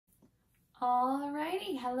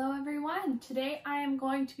Alrighty, hello everyone. Today I am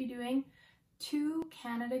going to be doing 2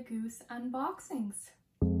 Canada Goose unboxings.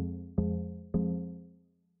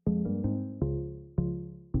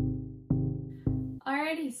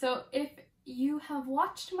 Alrighty, so if you have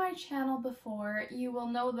watched my channel before, you will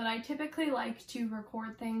know that I typically like to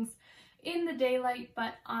record things in the daylight,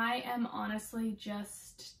 but I am honestly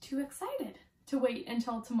just too excited to wait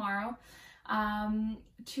until tomorrow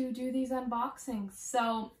to do these unboxings.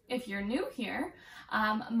 So if you're new here,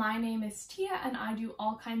 my name is Tia and I do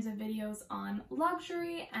all kinds of videos on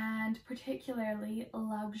luxury and particularly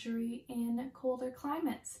luxury in colder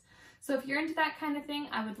climates. So if you're into that kind of thing,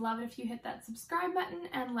 I would love it if you hit that subscribe button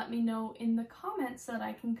and let me know in the comments so that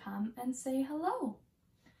I can come and say hello.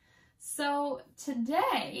 So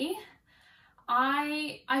today,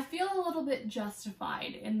 I feel a little bit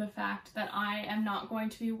justified in the fact that I am not going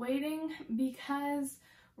to be waiting because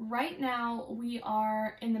right now we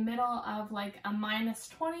are in the middle of like a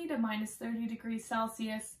 -20 to -30 degrees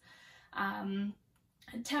Celsius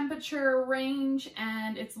temperature range,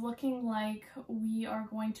 and it's looking like we are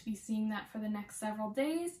going to be seeing that for the next several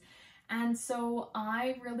days. And so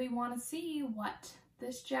I really want to see what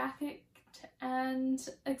this jacket and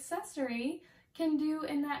accessory can do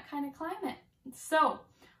in that kind of climate. So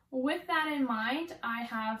with that in mind, I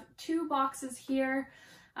have 2 boxes here.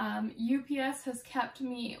 UPS has kept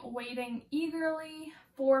me waiting eagerly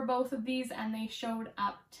for both of these and they showed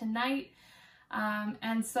up tonight.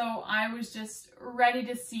 And so I was just ready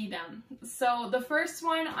to see them. So the first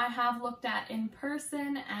one I have looked at in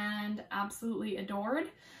person and absolutely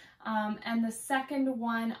adored. And the second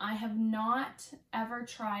one I have not ever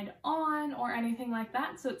tried on or anything like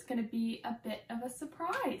that, so it's going to be a bit of a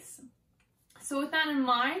surprise. So with that in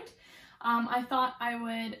mind, I thought I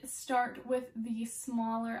would start with the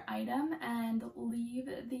smaller item and leave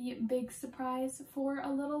the big surprise for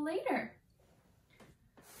a little later.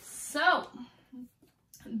 So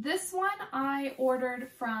this one I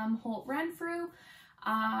ordered from Holt Renfrew.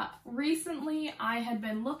 Recently I had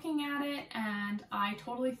been looking at it and I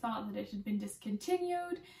totally thought that it had been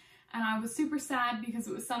discontinued, and I was super sad because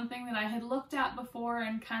it was something that I had looked at before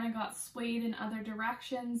and kind of got swayed in other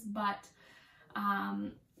directions, but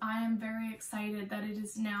I am very excited that it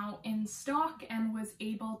is now in stock and was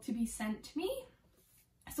able to be sent to me.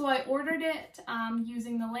 So I ordered it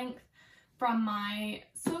using the link from my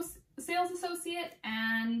sales associate,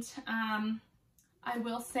 and I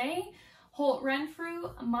will say Holt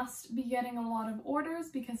Renfrew must be getting a lot of orders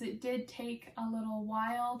because it did take a little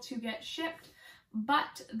while to get shipped.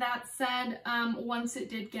 But that said, once it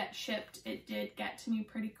did get shipped, it did get to me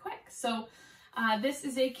pretty quick. So this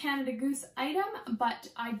is a Canada Goose item, but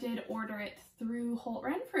I did order it through Holt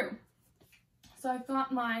Renfrew. So I've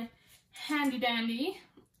got my handy dandy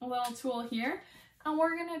little tool here, and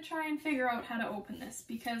we're gonna try and figure out how to open this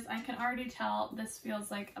because I can already tell this feels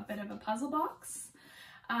like a bit of a puzzle box.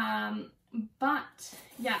 But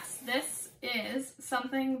yes, this is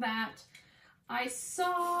something that I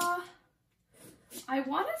saw, I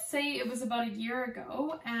want to say it was about a year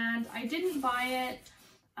ago, and I didn't buy it.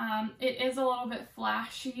 It is a little bit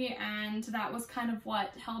flashy and that was kind of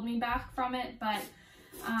what held me back from it, but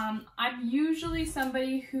I'm usually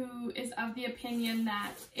somebody who is of the opinion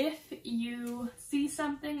that if you see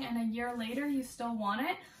something and a year later you still want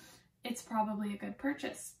it, it's probably a good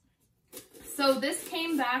purchase. So this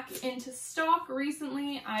came back into stock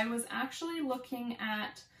recently. I was actually looking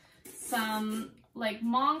at some like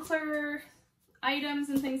Moncler items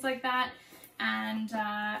and things like that, and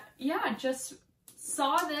yeah, just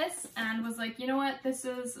saw this and was like, you know what, this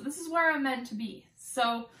is where I'm meant to be.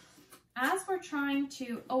 So as we're trying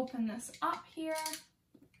to open this up here,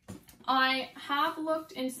 I have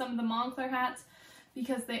looked into some of the Moncler hats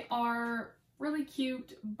because they are really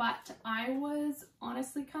cute, but I was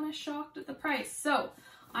honestly kind of shocked at the price. So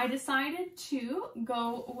I decided to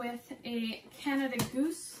go with a Canada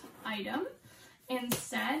Goose item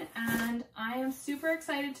instead, and I am super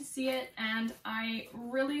excited to see it, and I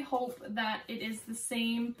really hope that it is the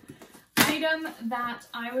same item that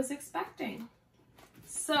I was expecting.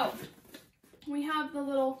 So we have the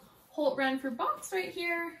little Holt Renfrew box right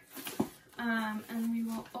here, and we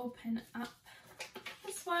will open up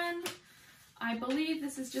this one. I believe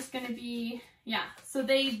this is just going to be, yeah, so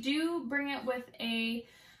they do bring it with a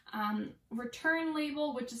return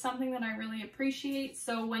label, which is something that I really appreciate.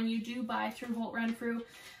 So when you do buy through Holt Renfrew,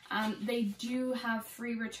 they do have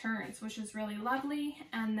free returns, which is really lovely,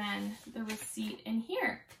 and then the receipt in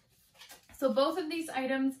here. So both of these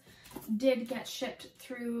items did get shipped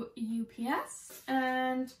through UPS,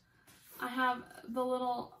 and I have the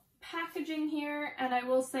little packaging here, and I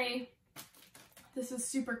will say this is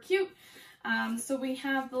super cute. So we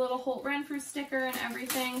have the little Holt Renfrew sticker and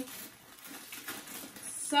everything.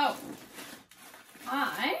 So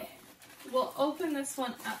I will open this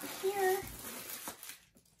one up here,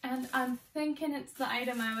 and I'm thinking it's the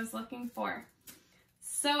item I was looking for.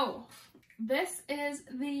 So this is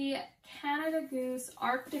the Canada Goose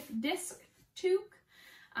Arctic Disc Toque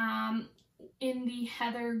in the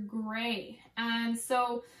Heather Gray. And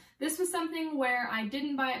so this was something where I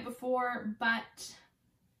didn't buy it before, but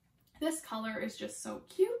this color is just so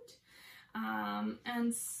cute.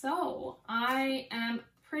 And so I am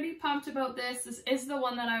pretty pumped about this. This is the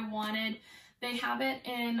one that I wanted. They have it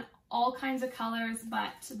in all kinds of colors,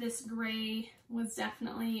 but this gray was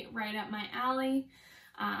definitely right up my alley.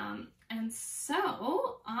 And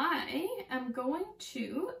so I am going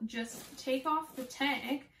to just take off the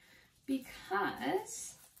tag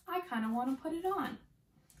because I kind of want to put it on.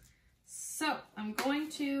 So I'm going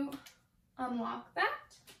to unlock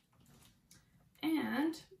that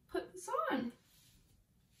and put this on.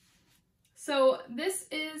 So this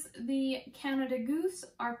is the Canada Goose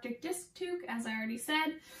Arctic Disc Toque, as I already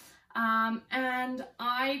said. And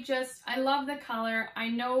I love the color. I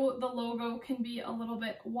know the logo can be a little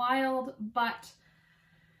bit wild, but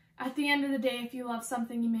at the end of the day, if you love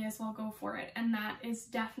something, you may as well go for it. And that is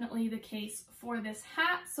definitely the case for this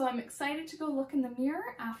hat. So I'm excited to go look in the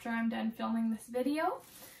mirror after I'm done filming this video.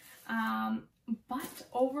 But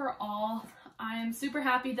overall, I am super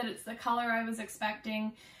happy that it's the color I was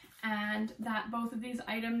expecting and that both of these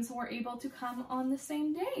items were able to come on the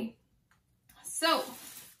same day. So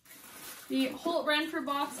the Holt Renfrew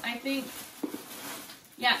box, I think,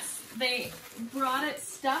 yes, they brought it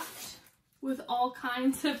stuffed with all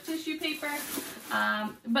kinds of tissue paper,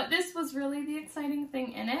 but this was really the exciting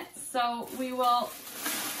thing in it. So we will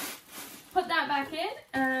put that back in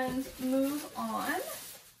and move on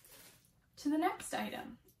to the next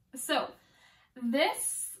item. So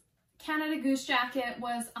this Canada Goose jacket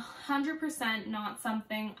was 100% not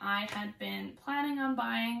something I had been planning on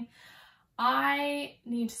buying. I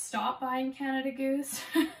need to stop buying Canada Goose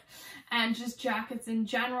and just jackets in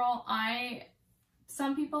general.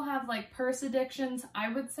 Some people have like purse addictions.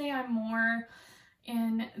 I would say I'm more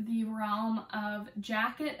in the realm of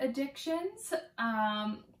jacket addictions,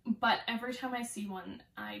 but every time I see one,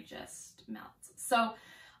 I just melt. So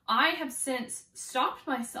I have since stopped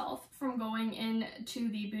myself from going into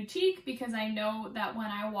the boutique because I know that when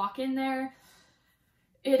I walk in there,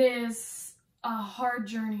 it is a hard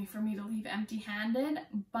journey for me to leave empty-handed.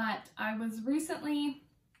 But I was recently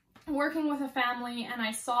working with a family and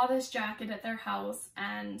I saw this jacket at their house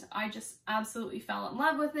and I just absolutely fell in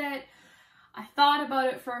love with it. I thought about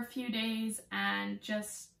it for a few days and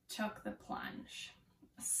just took the plunge.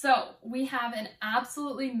 So we have an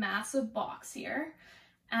absolutely massive box here,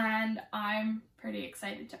 and I'm pretty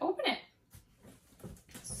excited to open it.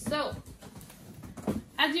 So,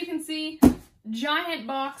 as you can see, giant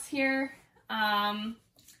box here, and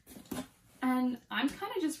I'm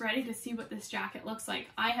kind of just ready to see what this jacket looks like.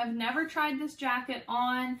 I have never tried this jacket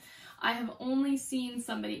on. I have only seen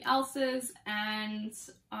somebody else's, and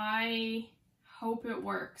I hope it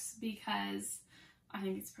works because I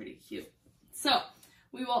think it's pretty cute. So,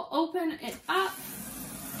 we will open it up.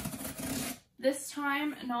 This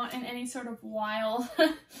time, not in any sort of wild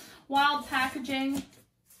packaging,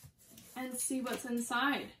 and see what's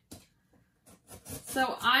inside.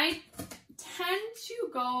 So I tend to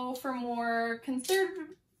go for more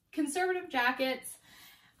conservative jackets,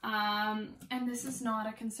 and this is not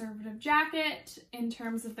a conservative jacket in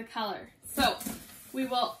terms of the color. So we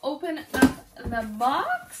will open up the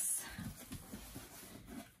box,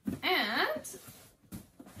 and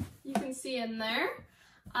you can see in there,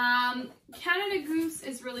 Canada Goose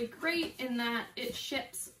is really great in that it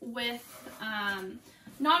ships with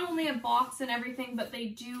not only a box and everything, but they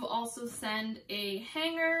do also send a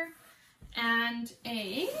hanger and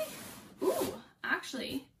a, ooh,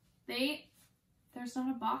 actually, there's not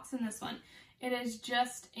a box in this one. It is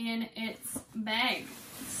just in its bag.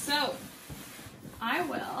 So I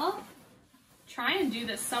will try and do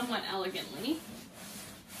this somewhat elegantly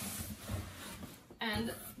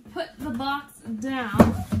and put the box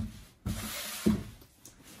down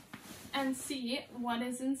and see what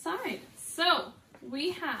is inside. So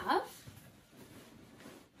we have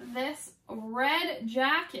this red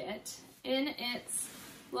jacket in its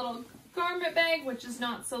little garment bag, which is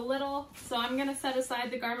not so little. So I'm gonna set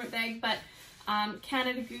aside the garment bag, but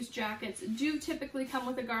Canada Goose jackets do typically come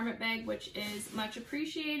with a garment bag, which is much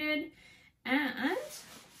appreciated. And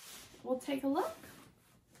we'll take a look.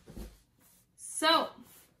 So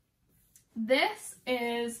this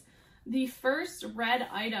is the first red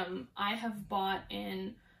item I have bought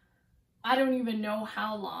in I don't even know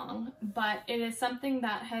how long, but it is something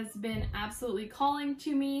that has been absolutely calling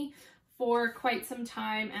to me for quite some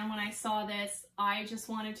time, and when I saw this, I just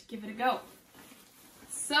wanted to give it a go.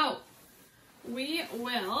 So we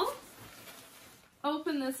will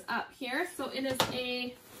open this up here. So it is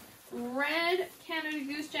a red Canada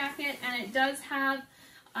Goose jacket, and it does have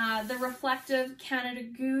the reflective Canada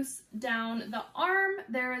Goose down the arm.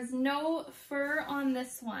 There is no fur on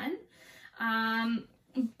this one,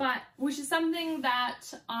 but which is something that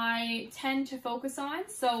I tend to focus on.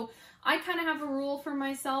 So I kind of have a rule for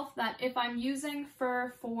myself that if I'm using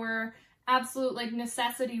fur for absolute like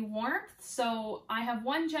necessity warmth, so I have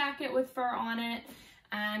one jacket with fur on it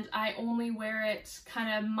and I only wear it kind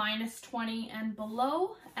of -20 and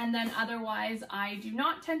below, and then otherwise I do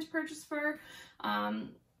not tend to purchase fur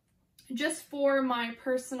just for my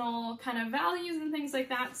personal kind of values and things like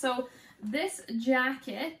that. So this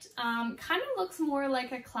jacket kind of looks more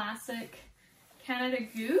like a classic Canada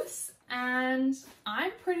Goose, and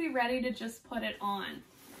I'm pretty ready to just put it on.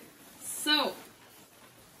 So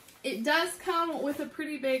it does come with a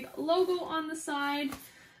pretty big logo on the side,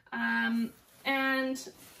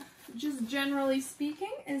 and just generally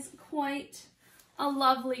speaking is quite a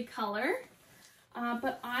lovely color,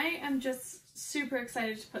 but I am just super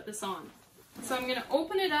excited to put this on. So I'm gonna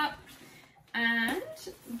open it up and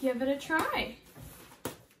give it a try.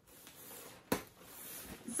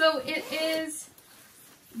 So it is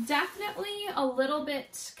definitely a little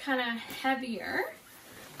bit kind of heavier,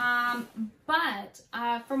 but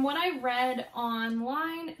from what I read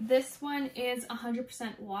online, this one is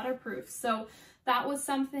 100% waterproof. So that was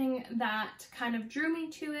something that kind of drew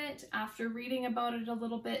me to it after reading about it a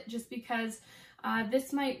little bit, just because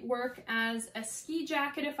this might work as a ski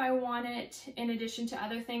jacket if I want it, in addition to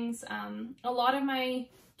other things. A lot of my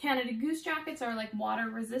Canada Goose jackets are like water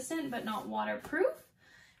resistant, but not waterproof.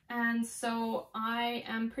 And so I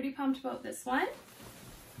am pretty pumped about this one.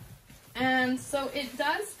 And so it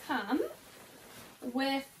does come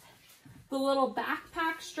with the little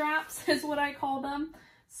backpack straps, is what I call them.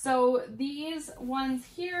 So these ones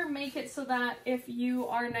here make it so that if you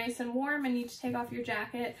are nice and warm and need to take off your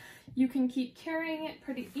jacket, you can keep carrying it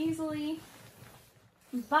pretty easily.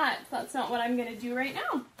 But that's not what I'm going to do right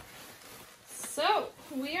now. So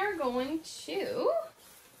we are going to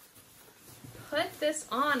put this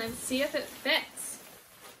on and see if it fits.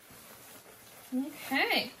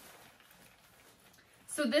 Okay.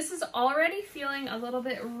 So this is already feeling a little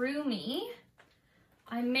bit roomy.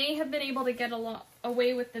 I may have been able to get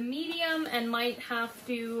away with the medium and might have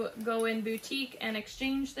to go in boutique and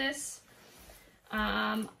exchange this.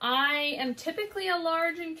 I am typically a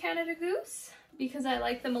large in Canada Goose because I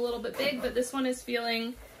like them a little bit big, but this one is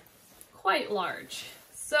feeling quite large.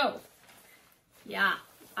 So yeah,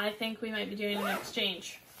 I think we might be doing an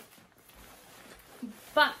exchange.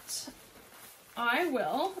 But I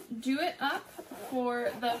will do it up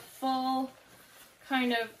for the full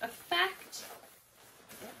kind of effect.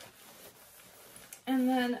 And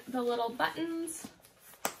then the little buttons.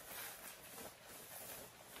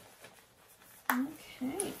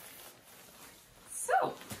 Okay.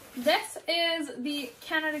 So this is the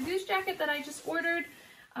Canada Goose jacket that I just ordered.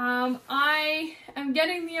 I am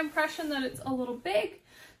getting the impression that it's a little big,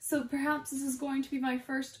 so perhaps this is going to be my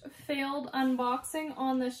first failed unboxing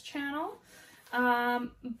on this channel.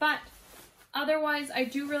 But otherwise, I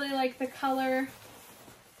do really like the color.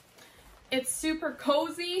 It's super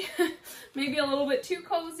cozy, maybe a little bit too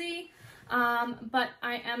cozy, but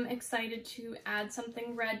I am excited to add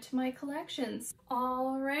something red to my collections.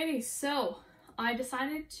 Alrighty, so I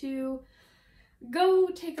decided to go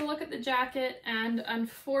take a look at the jacket, and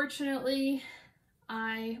unfortunately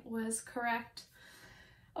I was correct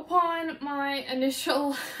upon my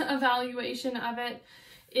initial evaluation of it.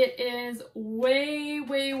 It is way,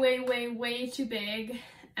 way, way, way, way too big,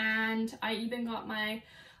 and I even got my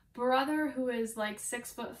brother, who is like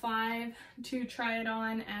 6'5", to try it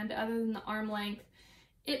on, and other than the arm length,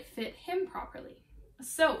 it fit him properly.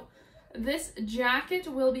 So this jacket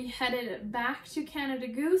will be headed back to Canada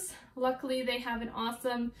Goose. Luckily they have an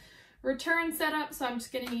awesome return setup, so I'm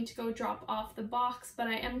just gonna need to go drop off the box, but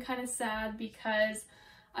I am kind of sad because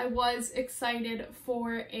I was excited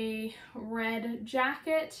for a red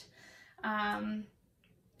jacket.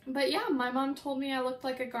 But yeah, my mom told me I looked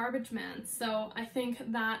like a garbage man, so I think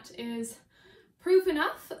that is proof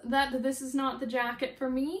enough that this is not the jacket for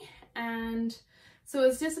me. And so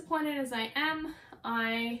as disappointed as I am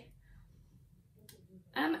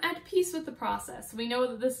at peace with the process. We know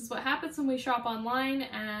that this is what happens when we shop online,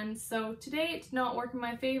 and so today it did not work in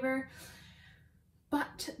my favor.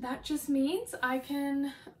 But that just means I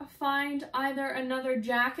can find either another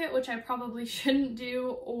jacket, which I probably shouldn't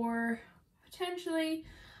do, or potentially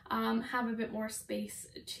have a bit more space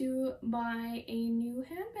to buy a new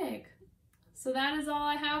handbag. So that is all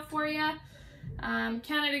I have for you.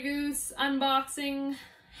 Canada Goose unboxing.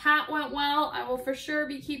 Hat went well. I will for sure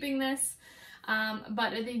be keeping this,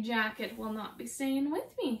 but the jacket will not be staying with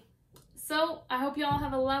me. So I hope you all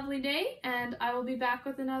have a lovely day, and I will be back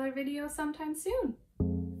with another video sometime soon.